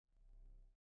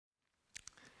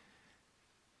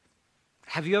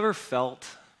Have you ever felt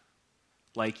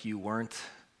like you weren't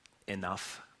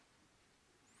enough?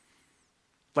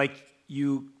 Like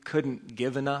you couldn't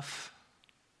give enough?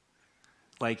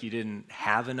 Like you didn't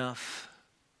have enough?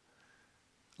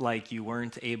 Like you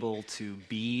weren't able to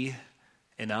be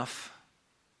enough?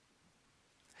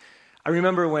 I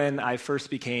remember when I first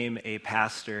became a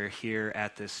pastor here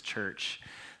at this church.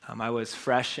 I was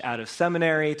fresh out of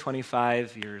seminary,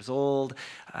 25 years old.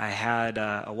 I had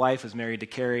a wife, was married to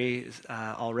Carrie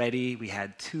already. We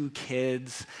had 2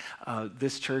 kids.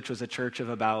 This church was a church of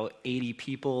about 80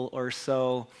 people or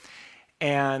so.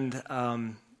 And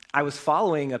I was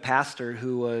following a pastor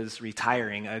who was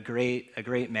retiring, a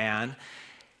great man.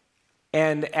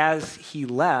 And as he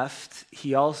left,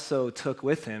 he also took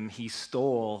with him, he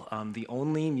stole the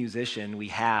only musician we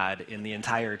had in the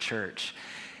entire church.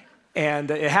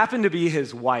 And it happened to be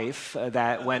his wife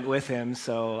that went with him,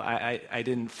 so I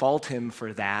didn't fault him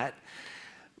for that.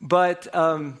 But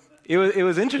it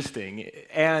was interesting.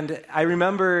 And I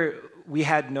remember we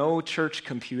had no church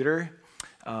computer.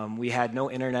 We had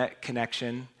no internet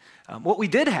connection. What we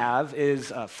did have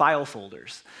is file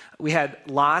folders. We had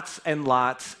lots and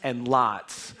lots and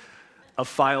lots of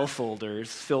file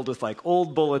folders filled with like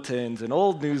old bulletins and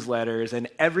old newsletters, and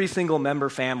every single member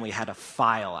family had a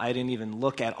file. I didn't even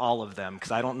look at all of them because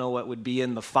I don't know what would be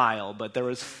in the file, but there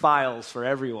was files for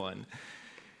everyone.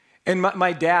 And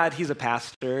my dad, he's a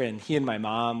pastor, and he and my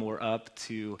mom were up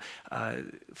to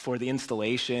for the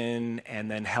installation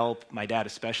and then help my dad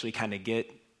especially kind of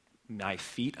get my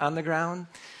feet on the ground.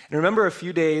 And I remember a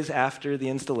few days after the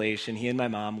installation, he and my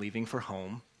mom leaving for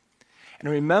home. And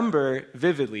I remember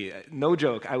vividly, no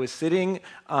joke, I was sitting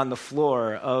on the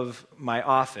floor of my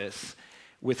office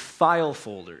with file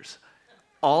folders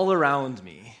all around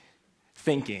me,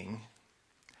 thinking,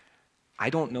 I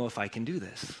don't know if I can do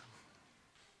this.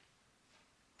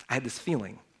 I had this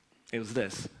feeling, it was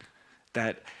this,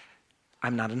 that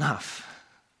I'm not enough.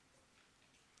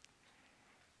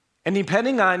 And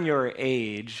depending on your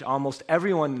age, almost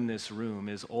everyone in this room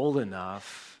is old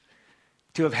enough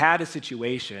to have had a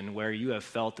situation where you have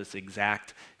felt this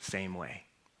exact same way.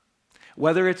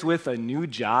 Whether it's with a new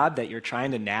job that you're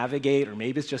trying to navigate, or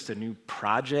maybe it's just a new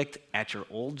project at your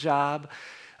old job,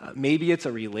 maybe it's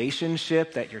a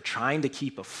relationship that you're trying to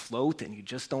keep afloat and you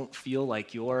just don't feel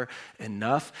like you're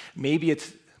enough. Maybe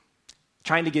it's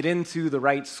trying to get into the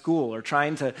right school or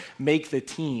trying to make the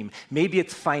team. Maybe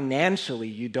it's financially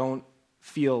you don't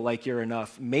feel like you're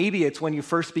enough. Maybe it's when you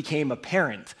first became a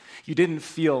parent, you didn't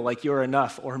feel like you're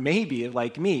enough. Or maybe,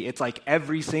 like me, it's like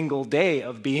every single day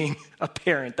of being a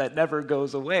parent that never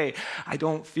goes away. I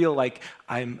don't feel like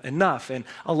I'm enough. And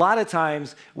a lot of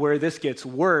times where this gets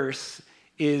worse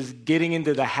is getting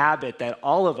into the habit that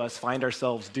all of us find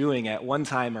ourselves doing at one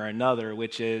time or another,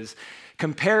 which is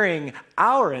comparing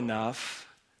our enough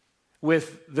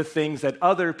with the things that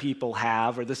other people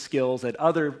have or the skills that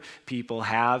other people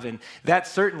have. And that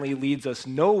certainly leads us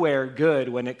nowhere good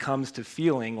when it comes to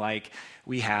feeling like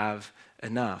we have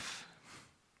enough.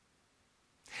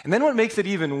 And then what makes it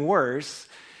even worse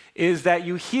is that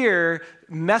you hear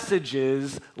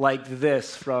messages like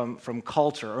this from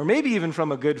culture, or maybe even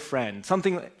from a good friend,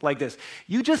 something like this.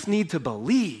 You just need to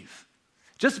believe.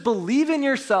 Just believe in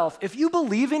yourself. If you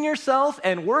believe in yourself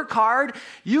and work hard,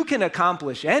 you can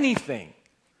accomplish anything.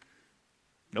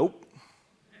 Nope.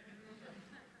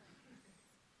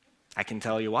 I can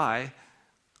tell you why,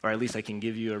 or at least I can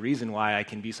give you a reason why I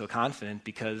can be so confident,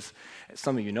 because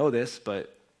some of you know this,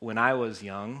 but when I was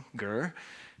younger,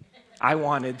 I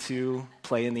wanted to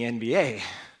play in the NBA.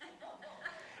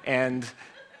 And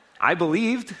I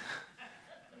believed,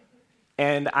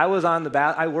 and I was on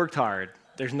I worked hard.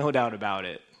 There's no doubt about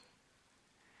it.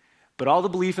 But all the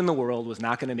belief in the world was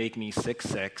not going to make me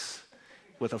 6'6"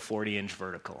 with a 40-inch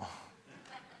vertical.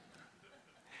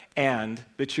 And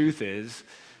the truth is,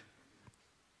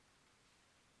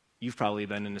 you've probably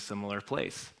been in a similar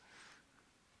place.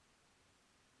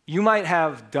 You might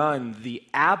have done the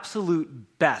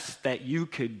absolute best that you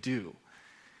could do,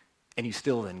 and you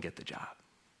still didn't get the job.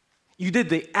 You did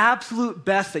the absolute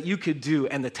best that you could do,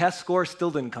 and the test score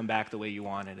still didn't come back the way you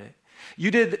wanted it.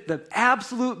 You did the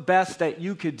absolute best that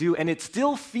you could do, and it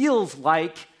still feels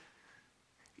like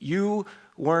you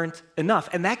weren't enough.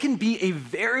 And that can be a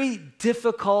very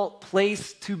difficult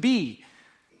place to be.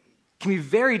 It can be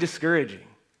very discouraging.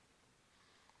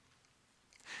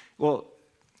 Well,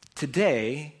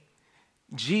 today,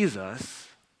 Jesus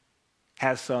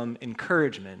has some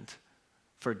encouragement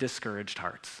for discouraged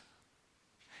hearts.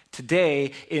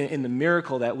 Today, in the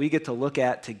miracle that we get to look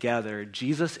at together,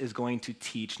 Jesus is going to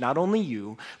teach not only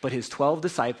you, but his 12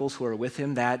 disciples who are with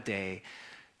him that day,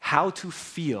 how to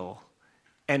feel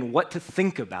and what to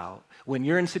think about when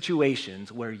you're in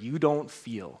situations where you don't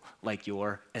feel like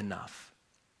you're enough.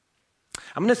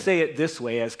 I'm going to say it this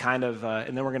way as kind of,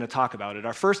 and then we're going to talk about it.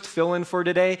 Our first fill-in for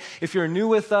today, if you're new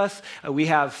with us, we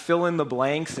have fill in the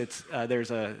blanks.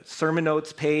 There's a sermon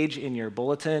notes page in your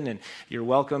bulletin, and you're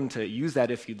welcome to use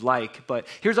that if you'd like. But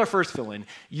here's our first fill-in.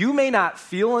 You may not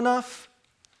feel enough,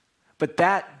 but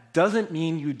that doesn't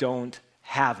mean you don't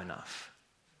have enough.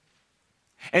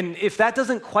 And if that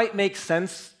doesn't quite make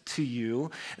sense to you,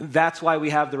 that's why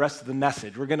we have the rest of the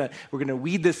message. We're gonna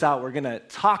weed this out. We're gonna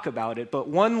talk about it. But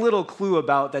one little clue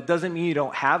about that doesn't mean you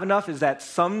don't have enough is that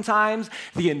sometimes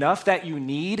the enough that you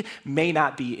need may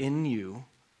not be in you.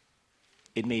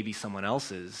 It may be someone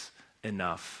else's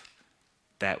enough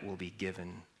that will be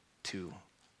given to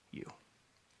you.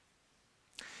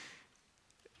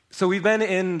 So we've been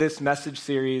in this message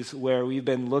series where we've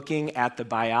been looking at the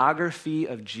biography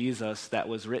of Jesus that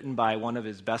was written by one of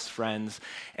his best friends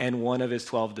and one of his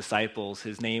 12 disciples.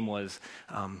 His name was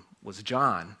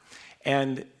John.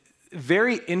 And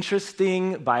very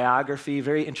interesting biography,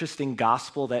 very interesting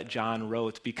gospel that John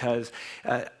wrote because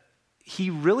he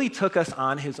really took us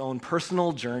on his own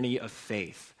personal journey of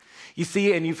faith. You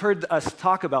see, and you've heard us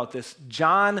talk about this,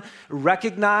 John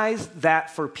recognized that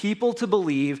for people to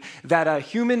believe that a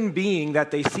human being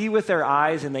that they see with their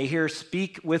eyes and they hear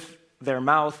speak with their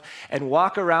mouth and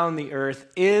walk around the earth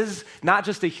is not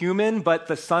just a human, but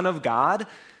the Son of God,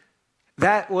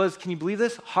 that was, can you believe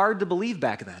this, hard to believe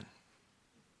back then.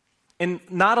 And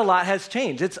not a lot has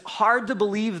changed. It's hard to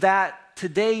believe that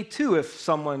today, too, if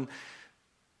someone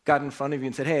got in front of you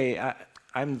and said, hey,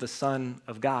 I'm the Son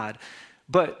of God.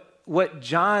 But what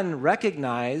John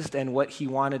recognized and what he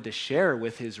wanted to share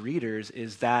with his readers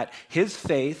is that his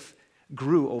faith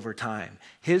grew over time.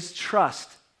 His trust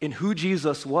in who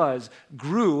Jesus was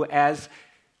grew as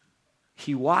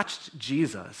he watched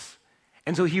Jesus.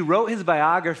 And so he wrote his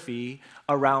biography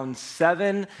around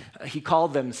 7, he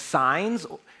called them signs.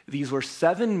 These were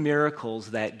 7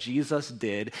 miracles that Jesus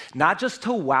did, not just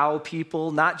to wow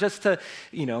people, not just to,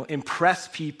 impress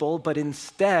people, but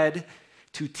instead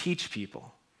to teach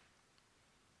people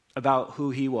about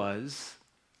who he was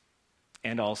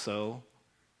and also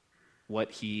what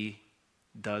he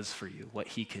does for you, what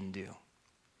he can do.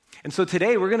 And so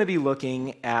today we're going to be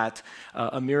looking at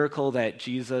a miracle that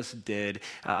Jesus did.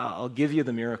 I'll give you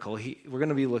the miracle. We're going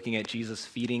to be looking at Jesus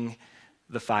feeding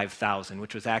the 5,000,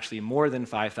 which was actually more than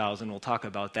 5,000. We'll talk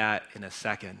about that in a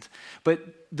second. But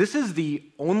this is the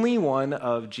only one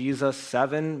of Jesus'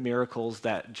 7 miracles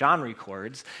that John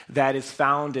records that is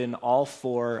found in all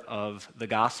 4 of the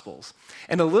Gospels.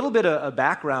 And a little bit of a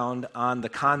background on the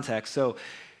context. So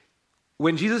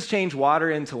when Jesus changed water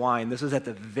into wine, this was at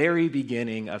the very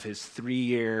beginning of his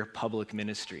 3-year public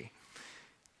ministry.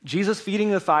 Jesus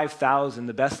feeding the 5,000,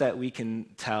 the best that we can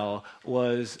tell,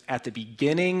 was at the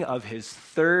beginning of his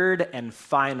 3rd and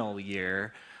final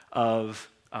year of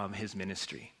his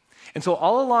ministry. And so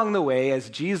all along the way, as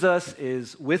Jesus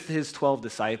is with his 12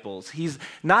 disciples, he's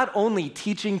not only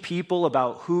teaching people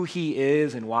about who he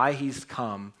is and why he's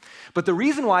come, but the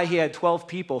reason why he had 12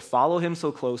 people follow him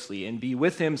so closely and be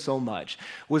with him so much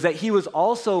was that he was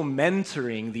also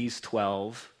mentoring these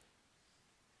 12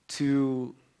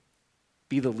 to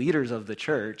be the leaders of the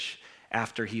church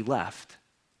after he left.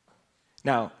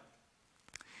 Now,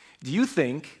 do you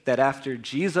think that after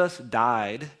Jesus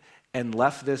died and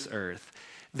left this earth,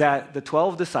 that the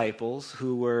 12 disciples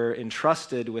who were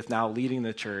entrusted with now leading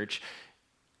the church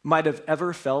might have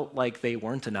ever felt like they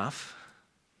weren't enough?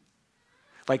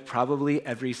 Like probably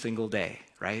every single day,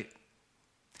 right?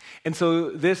 And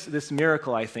so this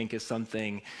miracle, I think, is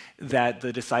something that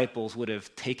the disciples would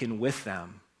have taken with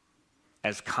them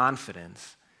as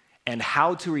confidence and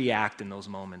how to react in those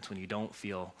moments when you don't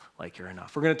feel like you're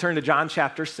enough. We're going to turn to John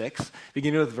chapter 6,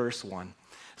 beginning with verse 1.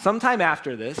 Sometime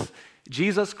after this,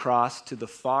 Jesus crossed to the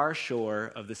far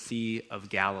shore of the Sea of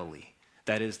Galilee,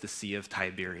 that is the Sea of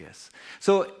Tiberias.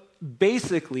 So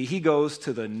basically, he goes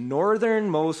to the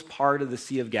northernmost part of the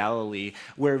Sea of Galilee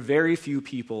where very few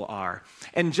people are.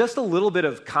 And just a little bit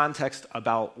of context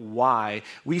about why,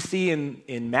 we see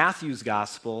in Matthew's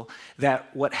gospel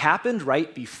that what happened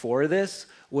right before this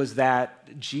was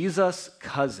that Jesus'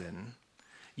 cousin,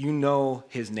 you know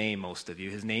his name, most of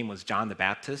you. His name was John the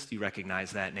Baptist. You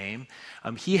recognize that name.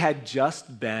 He had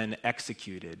just been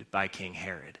executed by King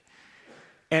Herod.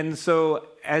 And so,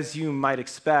 as you might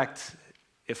expect,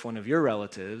 if one of your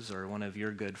relatives or one of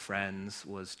your good friends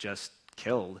was just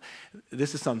killed,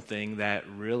 this is something that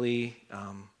really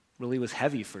was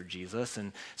heavy for Jesus.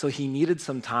 And so he needed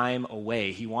some time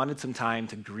away. He wanted some time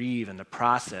to grieve and to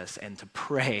process and to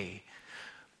pray.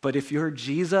 But if you're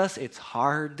Jesus, it's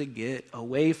hard to get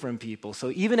away from people.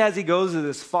 So even as he goes to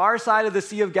this far side of the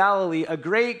Sea of Galilee, a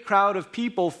great crowd of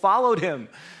people followed him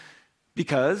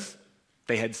because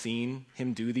they had seen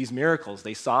him do these miracles.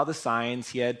 They saw the signs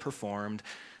he had performed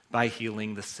by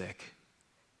healing the sick.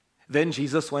 Then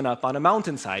Jesus went up on a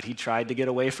mountainside. He tried to get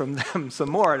away from them some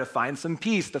more, to find some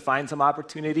peace, to find some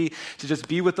opportunity to just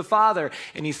be with the Father.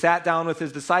 And he sat down with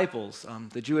his disciples.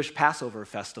 The Jewish Passover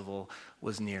festival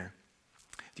was near.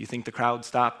 Do you think the crowd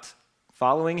stopped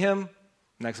following him?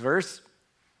 Next verse.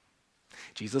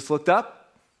 Jesus looked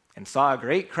up and saw a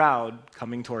great crowd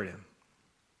coming toward him.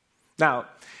 Now,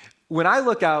 when I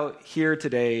look out here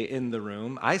today in the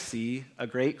room, I see a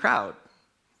great crowd.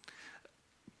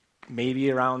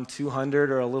 Maybe around 200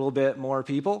 or a little bit more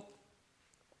people.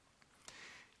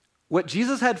 What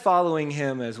Jesus had following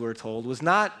him, as we're told, was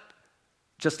not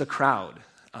just a crowd.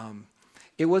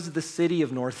 It was the city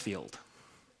of Northfield.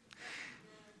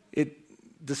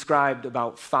 It described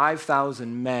about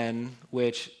 5,000 men,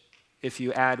 which, if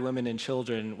you add women and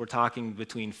children, we're talking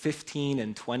between 15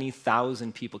 and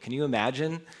 20,000 people. Can you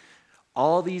imagine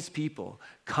all these people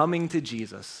coming to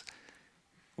Jesus,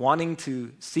 wanting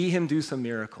to see him do some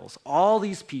miracles? All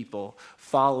these people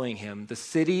following him, the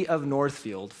city of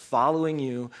Northfield following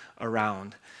you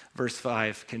around. Verse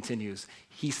 5 continues.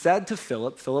 He said to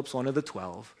Philip, Philip's one of the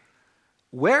 12,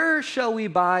 "Where shall we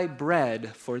buy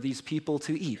bread for these people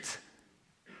to eat?"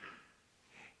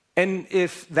 And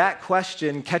if that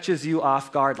question catches you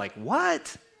off guard, like,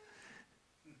 what?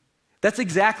 That's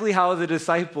exactly how the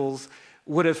disciples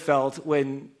would have felt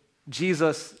when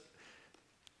Jesus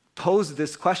posed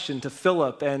this question to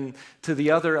Philip and to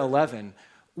the other 11.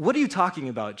 What are you talking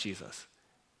about, Jesus?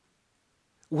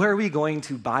 Where are we going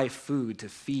to buy food to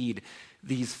feed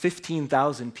these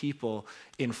 15,000 people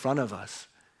in front of us?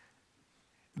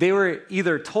 They were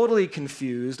either totally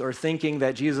confused or thinking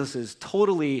that Jesus is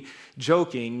totally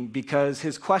joking because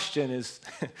his question is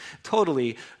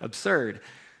totally absurd.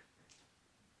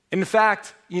 In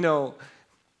fact,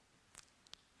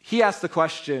 he asked the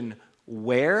question,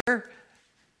 where?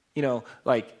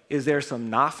 Like, is there some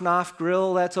Naf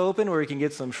grill that's open where we can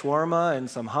get some shawarma and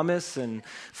some hummus and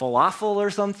falafel or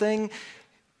something?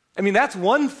 I mean, that's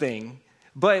one thing.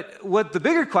 But what the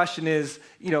bigger question is,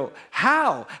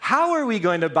 how? How are we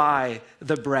going to buy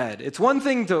the bread? It's one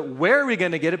thing to where are we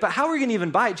going to get it, but how are we going to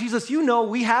even buy it? Jesus,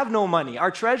 we have no money.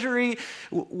 Our treasury,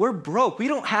 we're broke. We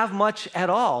don't have much at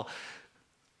all.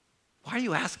 Why are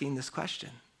you asking this question?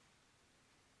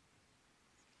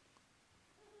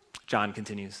 John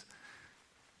continues.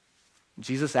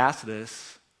 Jesus asked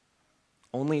this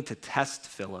only to test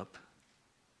Philip,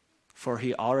 for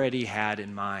he already had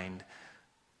in mind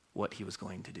what he was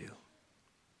going to do.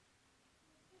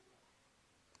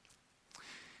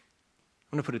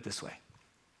 I'm going to put it this way.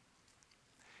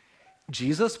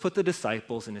 Jesus put the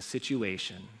disciples in a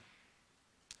situation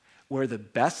where the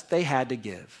best they had to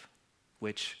give,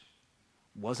 which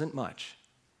wasn't much,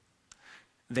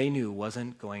 they knew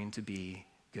wasn't going to be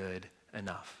good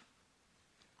enough.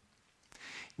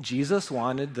 Jesus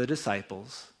wanted the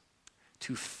disciples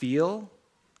to feel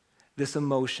this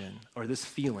emotion or this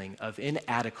feeling of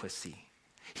inadequacy.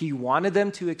 He wanted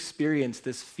them to experience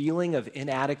this feeling of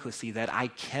inadequacy, that I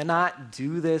cannot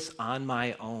do this on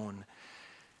my own.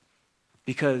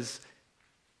 Because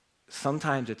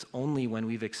sometimes it's only when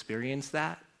we've experienced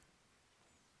that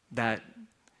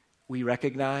we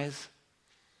recognize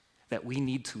that we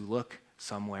need to look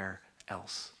somewhere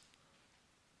else.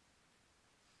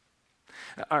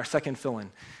 Our second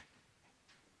fill-in.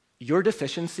 Your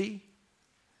deficiency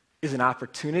is an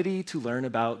opportunity to learn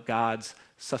about God's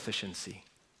sufficiency.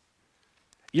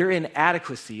 Your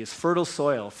inadequacy is fertile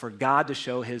soil for God to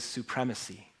show his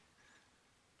supremacy.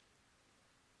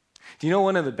 Do you know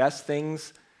one of the best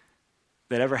things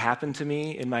that ever happened to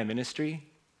me in my ministry?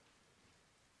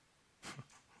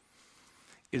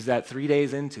 Is that 3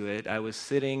 days into it, I was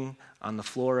sitting on the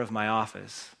floor of my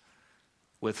office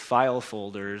with file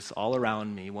folders all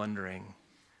around me, wondering,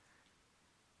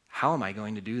 how am I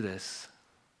going to do this?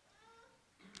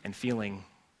 And feeling,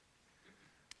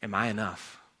 am I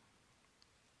enough?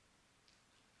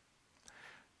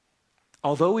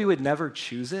 Although we would never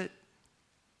choose it,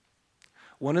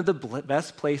 one of the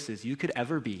best places you could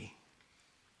ever be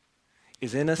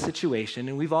is in a situation,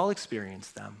 and we've all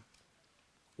experienced them,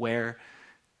 where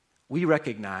we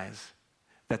recognize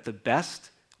that the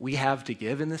best we have to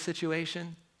give in this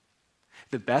situation,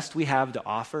 the best we have to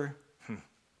offer,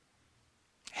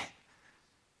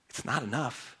 it's not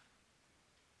enough.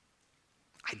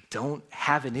 I don't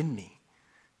have it in me.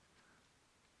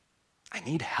 I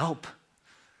need help.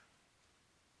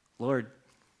 Lord,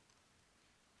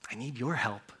 I need your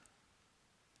help.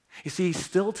 You see,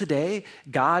 still today,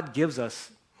 God gives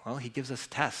us, he gives us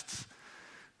tests.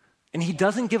 And he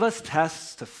doesn't give us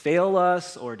tests to fail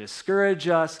us or discourage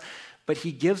us, but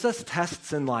he gives us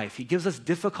tests in life. He gives us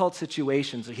difficult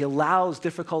situations. He allows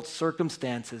difficult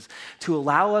circumstances to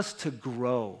allow us to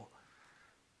grow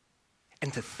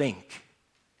and to think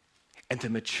and to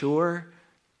mature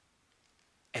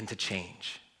and to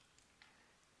change.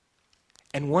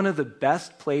 And one of the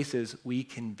best places we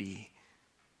can be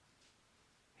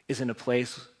is in a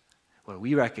place where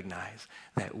we recognize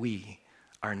that we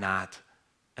are not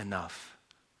enough.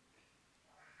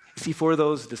 See, for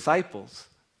those disciples,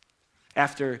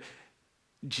 after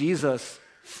Jesus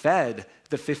fed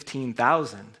the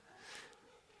 15,000,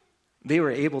 they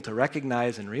were able to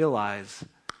recognize and realize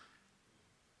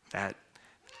that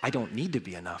I don't need to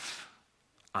be enough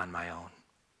on my own.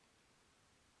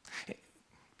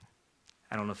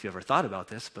 I don't know if you ever thought about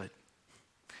this, but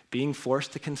being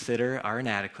forced to consider our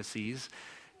inadequacies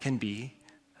can be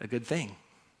a good thing.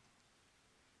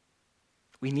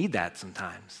 We need that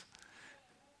sometimes.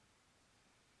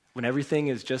 When everything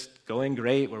is just going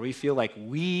great, where we feel like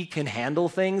we can handle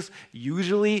things,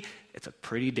 usually it's a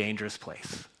pretty dangerous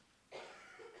place.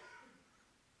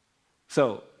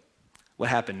 So, what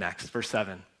happened next? Verse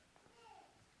 7.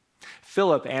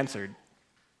 Philip answered,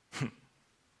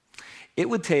 "It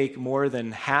would take more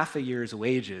than half a year's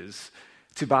wages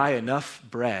to buy enough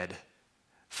bread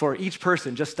for each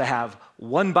person just to have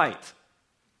one bite."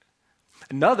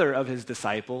 Another of his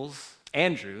disciples,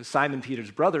 Andrew, Simon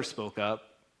Peter's brother, spoke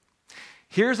up.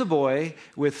 "Here's a boy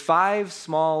with 5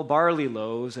 small barley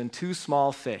loaves and 2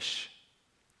 small fish.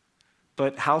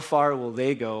 But how far will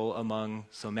they go among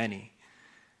so many?"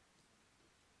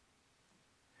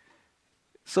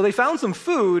 So they found some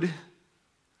food,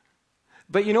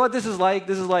 but you know what this is like?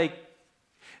 This is like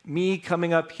me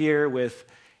coming up here with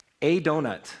a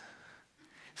donut,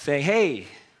 saying, "Hey,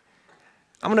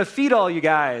 I'm going to feed all you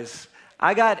guys.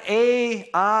 I got a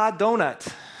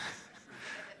donut."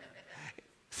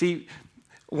 See,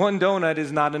 one donut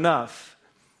is not enough.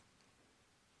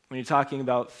 When you're talking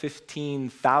about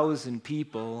 15,000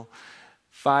 people,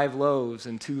 5 loaves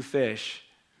and 2 fish,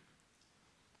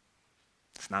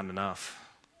 it's not enough.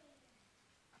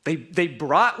 They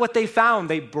brought what they found.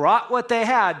 They brought what they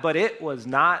had, but it was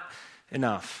not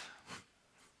enough.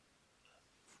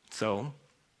 So,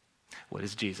 what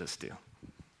does Jesus do?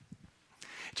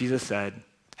 Jesus said,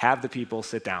 "Have the people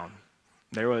sit down."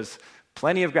 There was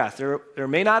plenty of grass. There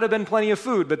may not have been plenty of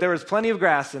food, but there was plenty of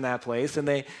grass in that place. And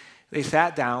they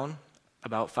sat down.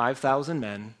 About 5,000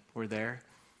 men were there.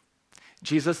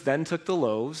 Jesus then took the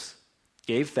loaves,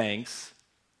 gave thanks,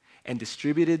 and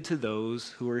distributed to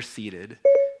those who were seated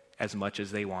as much as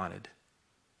they wanted.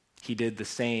 He did the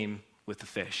same with the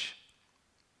fish.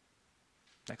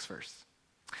 Next verse.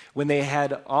 When they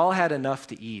had all had enough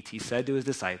to eat, he said to his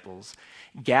disciples,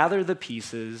 "Gather the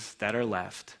pieces that are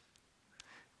left.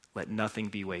 Let nothing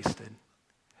be wasted."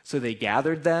 So they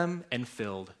gathered them and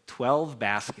filled 12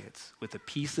 baskets with the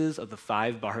pieces of the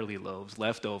 5 barley loaves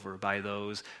left over by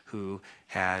those who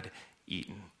had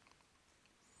eaten.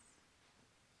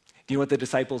 Do you know what the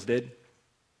disciples did?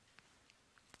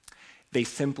 They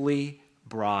simply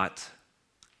brought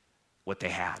what they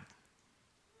had.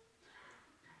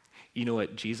 You know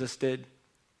what Jesus did?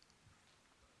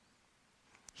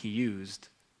 He used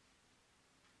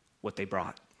what they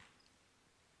brought.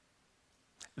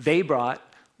 They brought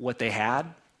what they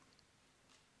had.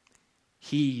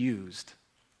 He used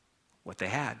what they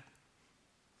had.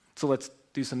 So let's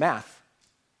do some math.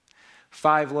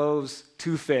 5 loaves,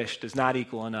 2 fish does not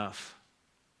equal enough.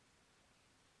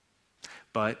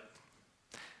 But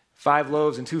 5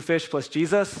 loaves and 2 fish plus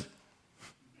Jesus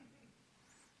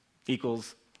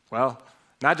equals, well,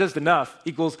 not just enough,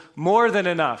 equals more than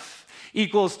enough,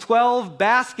 equals 12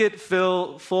 baskets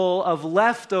full of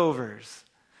leftovers.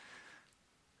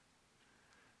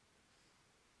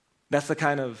 That's the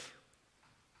kind of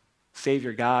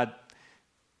Savior God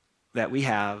that we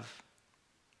have,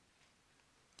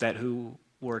 that who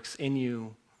works in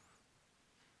you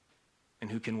and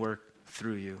who can work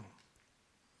through you.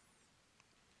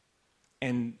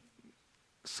 And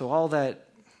so all that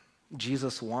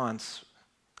Jesus wants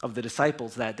of the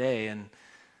disciples that day and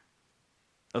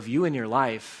of you in your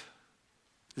life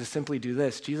is to simply do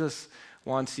this. Jesus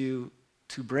wants you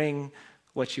to bring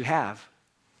what you have.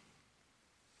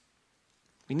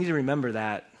 We need to remember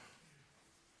that.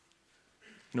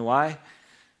 You know why?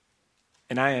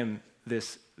 And I am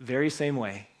this very same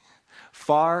way.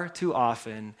 Far too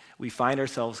often, we find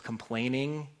ourselves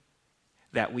complaining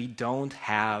that we don't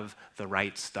have the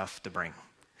right stuff to bring,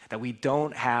 that we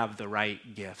don't have the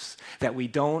right gifts, that we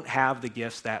don't have the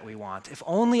gifts that we want. If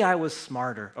only I was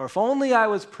smarter, or if only I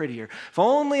was prettier, if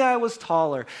only I was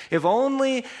taller, if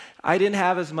only I didn't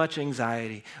have as much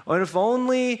anxiety, or if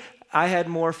only I had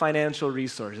more financial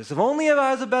resources, if only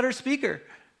I was a better speaker,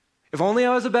 if only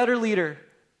I was a better leader,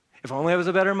 if only I was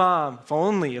a better mom, if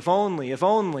only, if only, if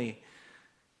only.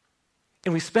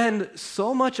 And we spend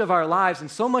so much of our lives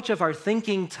and so much of our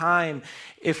thinking time,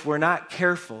 if we're not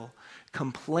careful,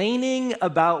 complaining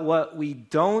about what we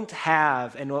don't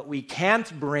have and what we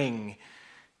can't bring,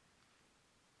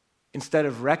 instead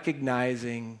of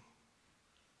recognizing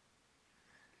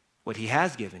what he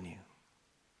has given you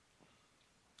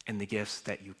and the gifts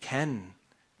that you can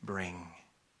bring.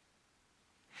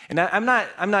 And I'm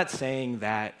not saying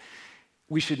that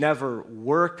we should never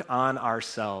work on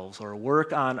ourselves or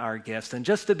work on our gifts and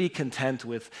just to be content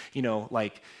with,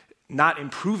 not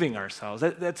improving ourselves.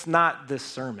 That's not this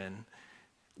sermon.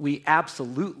 We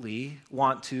absolutely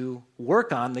want to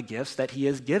work on the gifts that he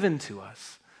has given to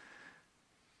us.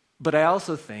 But I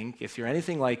also think, if you're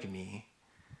anything like me,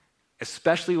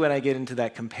 especially when I get into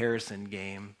that comparison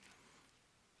game,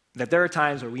 that there are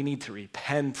times where we need to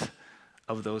repent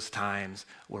of those times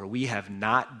where we have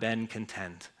not been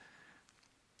content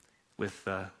with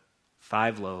the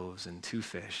 5 loaves and 2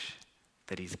 fish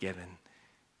that he's given.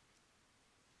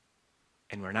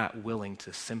 And we're not willing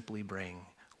to simply bring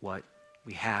what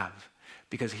we have.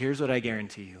 Because here's what I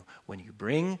guarantee you. When you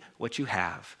bring what you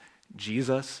have,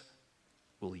 Jesus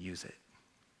will use it.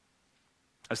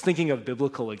 I was thinking of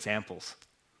biblical examples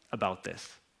about this.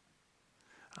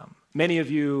 Many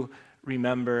of you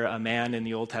remember a man in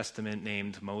the Old Testament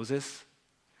named Moses.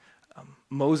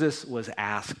 Moses was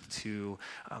asked to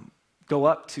go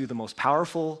up to the most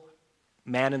powerful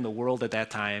man in the world at that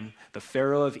time, the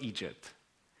Pharaoh of Egypt,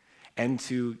 and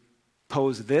to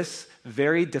pose this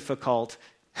very difficult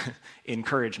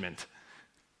encouragement.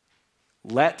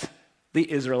 Let the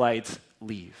Israelites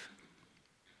leave.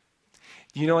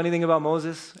 Do you know anything about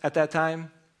Moses at that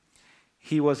time?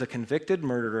 He was a convicted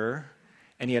murderer,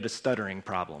 and he had a stuttering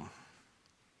problem.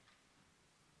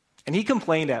 And he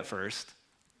complained at first,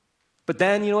 but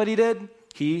then you know what he did?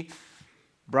 He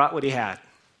brought what he had.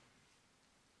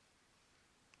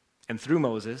 And through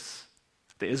Moses,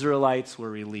 the Israelites were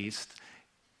released.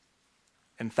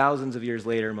 And thousands of years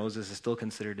later, Moses is still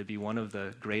considered to be one of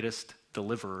the greatest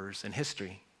deliverers in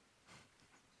history.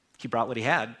 He brought what he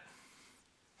had.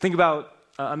 Think about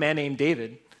a man named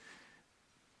David.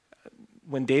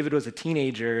 When David was a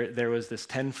teenager, there was this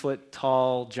 10-foot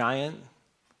tall giant,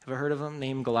 ever heard of him,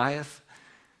 named Goliath,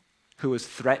 who was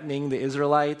threatening the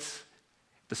Israelites.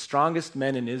 The strongest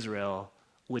men in Israel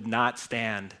would not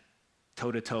stand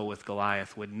toe-to-toe with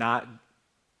Goliath, would not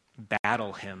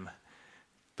battle him.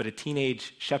 But a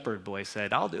teenage shepherd boy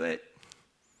said, I'll do it.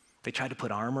 They tried to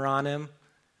put armor on him.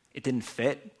 It didn't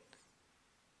fit.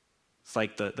 It's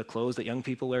like the clothes that young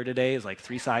people wear today is like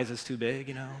 3 sizes too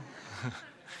big,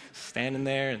 Standing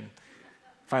there, and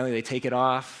finally they take it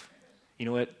off. You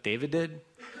know what David did?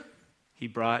 He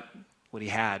brought what he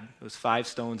had. It was 5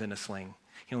 stones in a sling.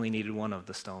 He only needed 1 of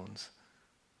the stones.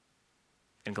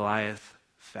 And Goliath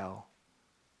fell.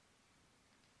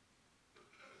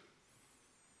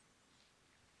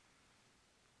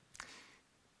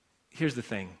 Here's the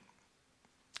thing.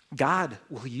 God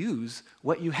will use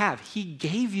what you have. He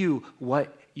gave you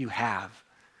what you have.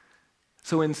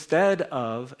 So instead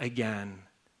of, again,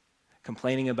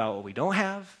 complaining about what we don't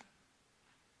have,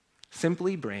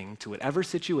 simply bring to whatever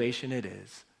situation it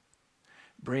is,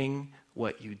 bring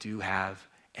what you do have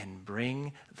and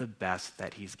bring the best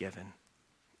that he's given.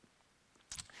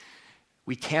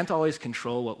 We can't always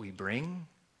control what we bring,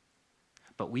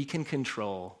 but we can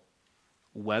control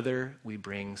whether we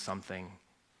bring something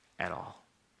at all.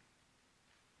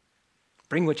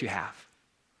 Bring what you have.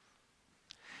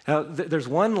 Now, there's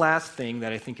one last thing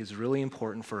that I think is really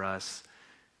important for us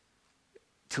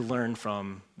to learn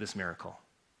from this miracle.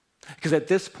 Because at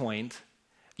this point,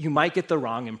 you might get the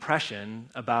wrong impression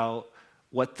about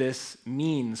what this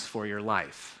means for your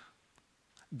life,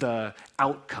 the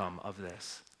outcome of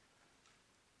this.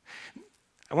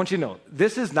 I want you to know,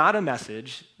 this is not a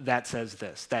message that says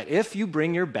this, that if you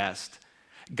bring your best,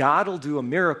 God will do a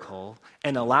miracle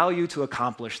and allow you to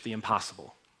accomplish the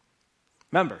impossible.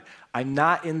 Remember, I'm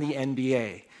not in the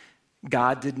NBA.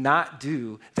 God did not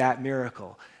do that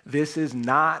miracle. This is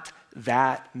not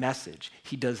that message.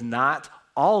 He does not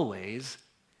always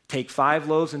take 5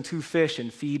 loaves and 2 fish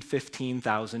and feed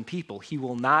 15,000 people. He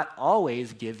will not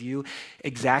always give you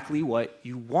exactly what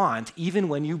you want, even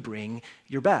when you bring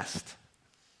your best.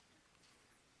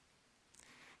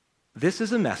 This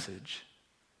is a message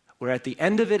where at the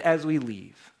end of it as we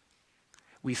leave,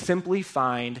 we simply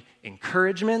find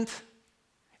encouragement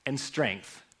and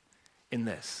strength in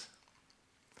this,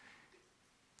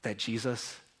 that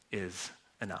Jesus is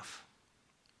enough.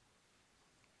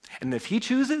 And if he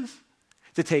chooses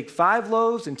to take 5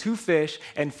 loaves and 2 fish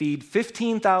and feed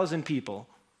 15,000 people,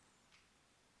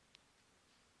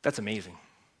 that's amazing.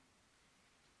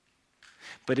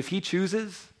 But if he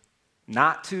chooses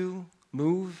not to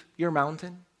move your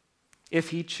mountain, if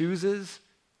he chooses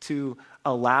to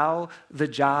allow the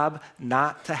job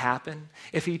not to happen,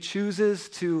 if he chooses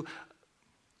to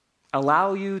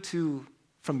allow you to,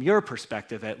 from your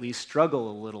perspective at least, struggle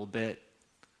a little bit,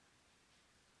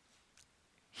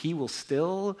 he will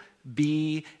still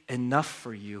be enough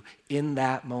for you in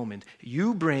that moment.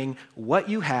 You bring what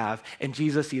you have, and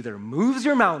Jesus either moves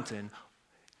your mountain,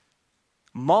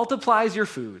 multiplies your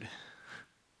food,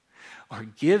 or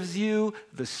gives you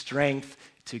the strength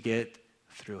to get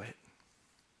through it.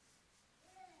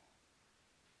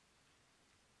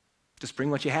 Just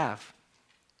bring what you have.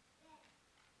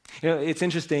 You know, it's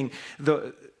interesting.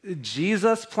 The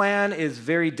Jesus' plan is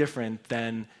very different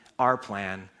than our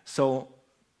plan so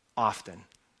often.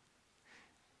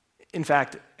 In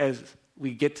fact, as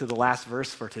we get to the last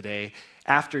verse for today,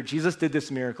 after Jesus did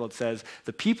this miracle, it says,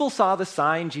 the people saw the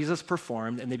sign Jesus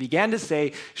performed, and they began to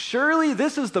say, surely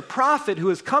this is the prophet who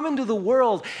has come into the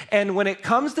world. And when it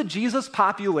comes to Jesus'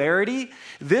 popularity,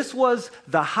 this was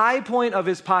the high point of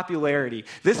his popularity.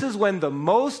 This is when the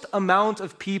most amount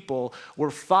of people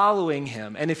were following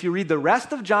him. And if you read the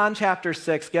rest of John chapter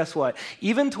 6, guess what?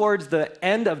 Even towards the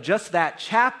end of just that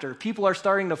chapter, people are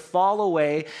starting to fall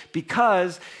away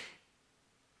because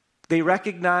they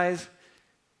recognize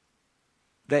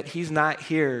that he's not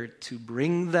here to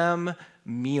bring them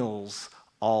meals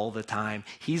all the time.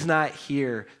 He's not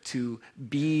here to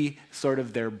be sort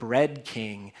of their bread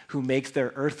king who makes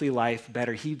their earthly life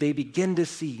better. They begin to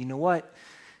see, you know what?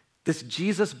 This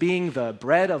Jesus being the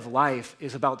bread of life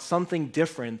is about something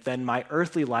different than my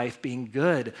earthly life being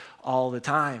good all the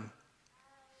time.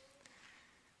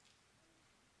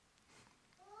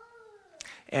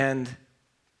 And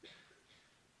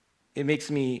it makes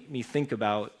me think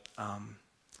about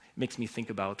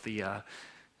the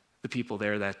people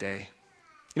there that day.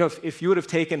 You know, if you would have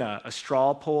taken a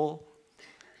straw poll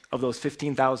of those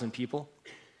 15,000 people,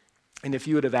 and if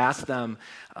you would have asked them,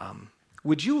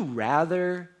 would you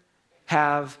rather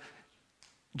have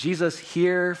Jesus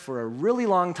here for a really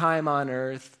long time on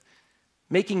earth,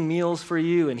 making meals for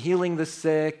you and healing the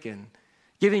sick and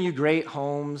giving you great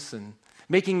homes and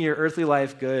making your earthly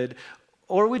life good,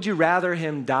 or would you rather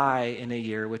him die in a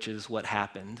year, which is what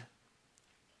happened?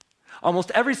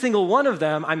 Almost every single one of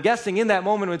them, I'm guessing in that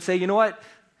moment, would say, you know what?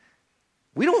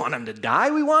 We don't want him to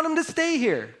die. We want him to stay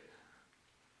here.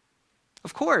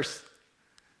 Of course,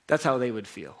 that's how they would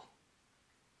feel.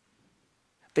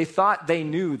 They thought they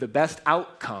knew the best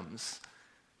outcomes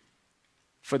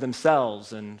for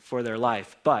themselves and for their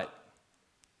life. But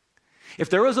if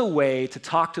there was a way to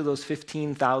talk to those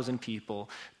 15,000 people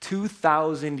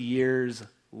 2,000 years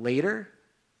later,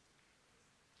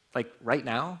 like right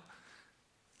now,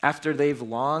 after they've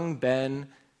long been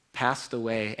passed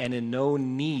away and in no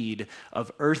need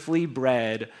of earthly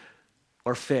bread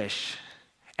or fish,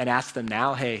 and ask them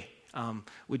now, hey,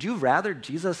 would you rather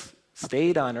Jesus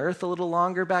stayed on earth a little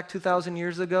longer back 2,000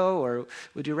 years ago, or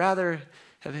would you rather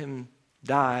have him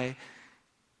die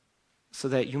so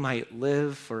that you might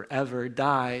live forever,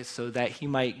 die so that he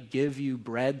might give you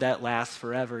bread that lasts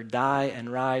forever, die and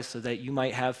rise so that you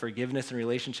might have forgiveness and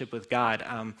relationship with God?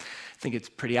 I think it's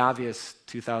pretty obvious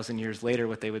 2,000 years later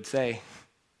what they would say.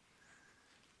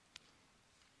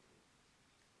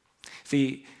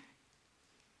 See,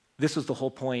 this was the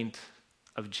whole point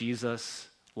of Jesus'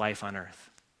 life on earth.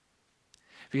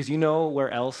 Because you know where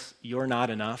else you're not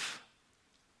enough?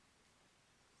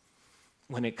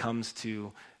 When it comes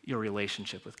to your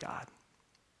relationship with God.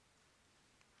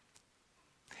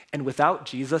 And without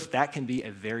Jesus, that can be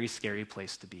a very scary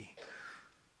place to be.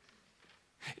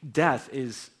 Death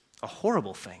is a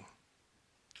horrible thing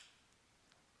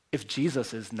if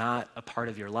Jesus is not a part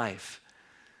of your life.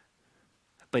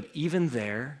 But even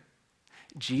there,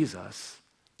 Jesus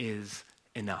is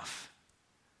enough.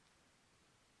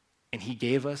 And he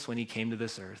gave us, when he came to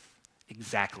this earth,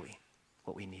 exactly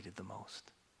what we needed the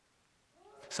most.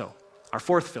 So, our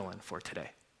fourth fill-in for today.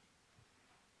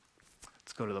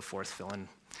 Let's go to the fourth fill-in.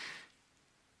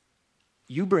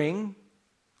 You bring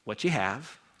what you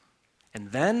have,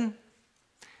 and then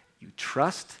you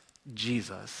trust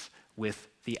Jesus with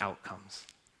the outcomes.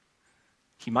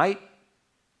 He might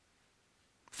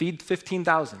feed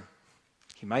 15,000.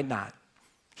 He might not.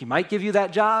 He might give you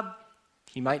that job.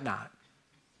 He might not.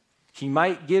 He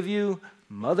might give you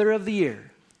Mother of the Year.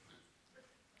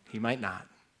 He might not.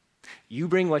 You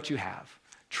bring what you have.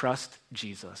 Trust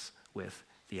Jesus with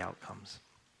the outcomes.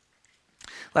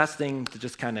 Last thing to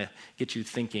just kind of get you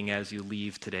thinking as you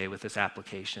leave today with this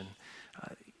application.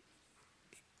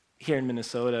 Here in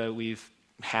Minnesota, we've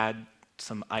had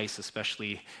some ice,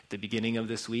 especially at the beginning of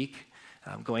this week.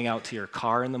 Going out to your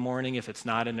car in the morning, if it's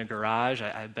not in a garage,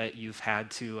 I bet you've had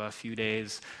to a few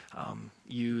days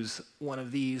use one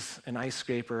of these, an ice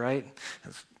scraper, right?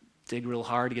 Dig real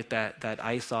hard to get that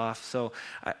ice off. So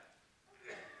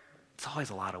it's always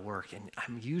a lot of work, and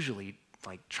I'm usually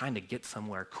like trying to get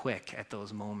somewhere quick at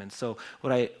those moments. So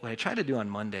what I tried to do on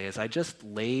Monday is I just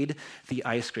laid the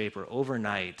ice scraper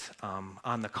overnight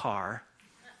on the car,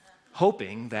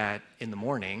 hoping that in the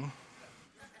morning,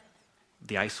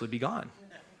 the ice would be gone.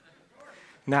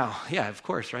 Now, yeah, of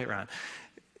course, right, Ron?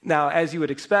 Now, as you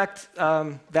would expect,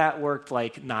 that worked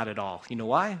like not at all. You know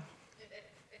why?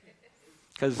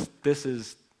 Because this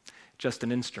is just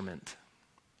an instrument.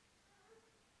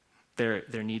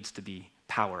 There needs to be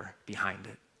power behind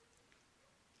it.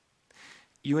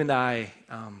 You and I,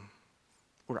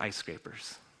 we're ice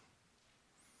scrapers.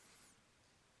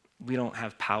 We don't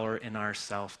have power in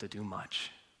ourselves to do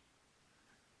much.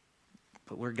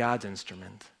 But we're God's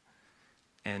instrument.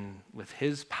 And with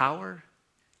his power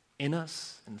in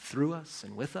us and through us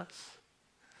and with us,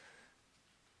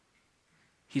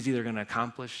 he's either going to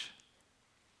accomplish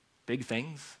big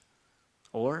things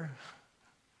or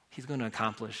he's going to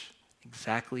accomplish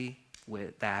exactly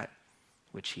with that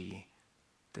which he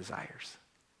desires.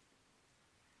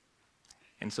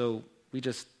 And so we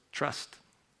just trust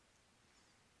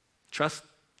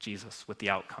Jesus with the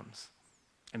outcomes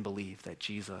and believe that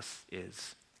Jesus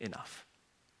is enough.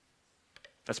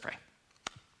 Let's pray.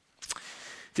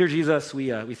 Dear Jesus,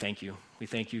 we thank you. We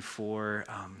thank you for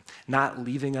not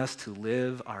leaving us to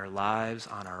live our lives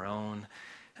on our own,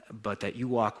 but that you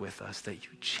walk with us, that you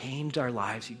changed our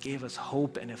lives, you gave us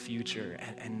hope and a future,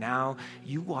 and now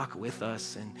you walk with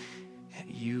us and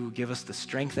you give us the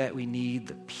strength that we need,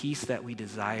 the peace that we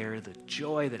desire, the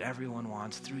joy that everyone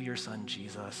wants through your Son,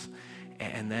 Jesus.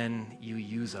 And then you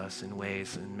use us in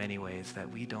many ways that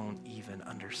we don't even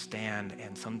understand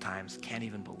and sometimes can't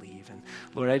even believe. And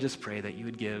Lord, I just pray that you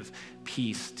would give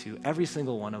peace to every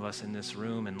single one of us in this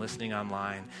room and listening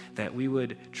online, that we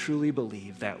would truly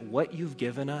believe that what you've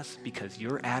given us, because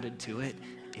you're added to it,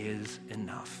 is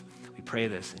enough. We pray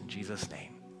this in Jesus'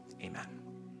 name. Amen.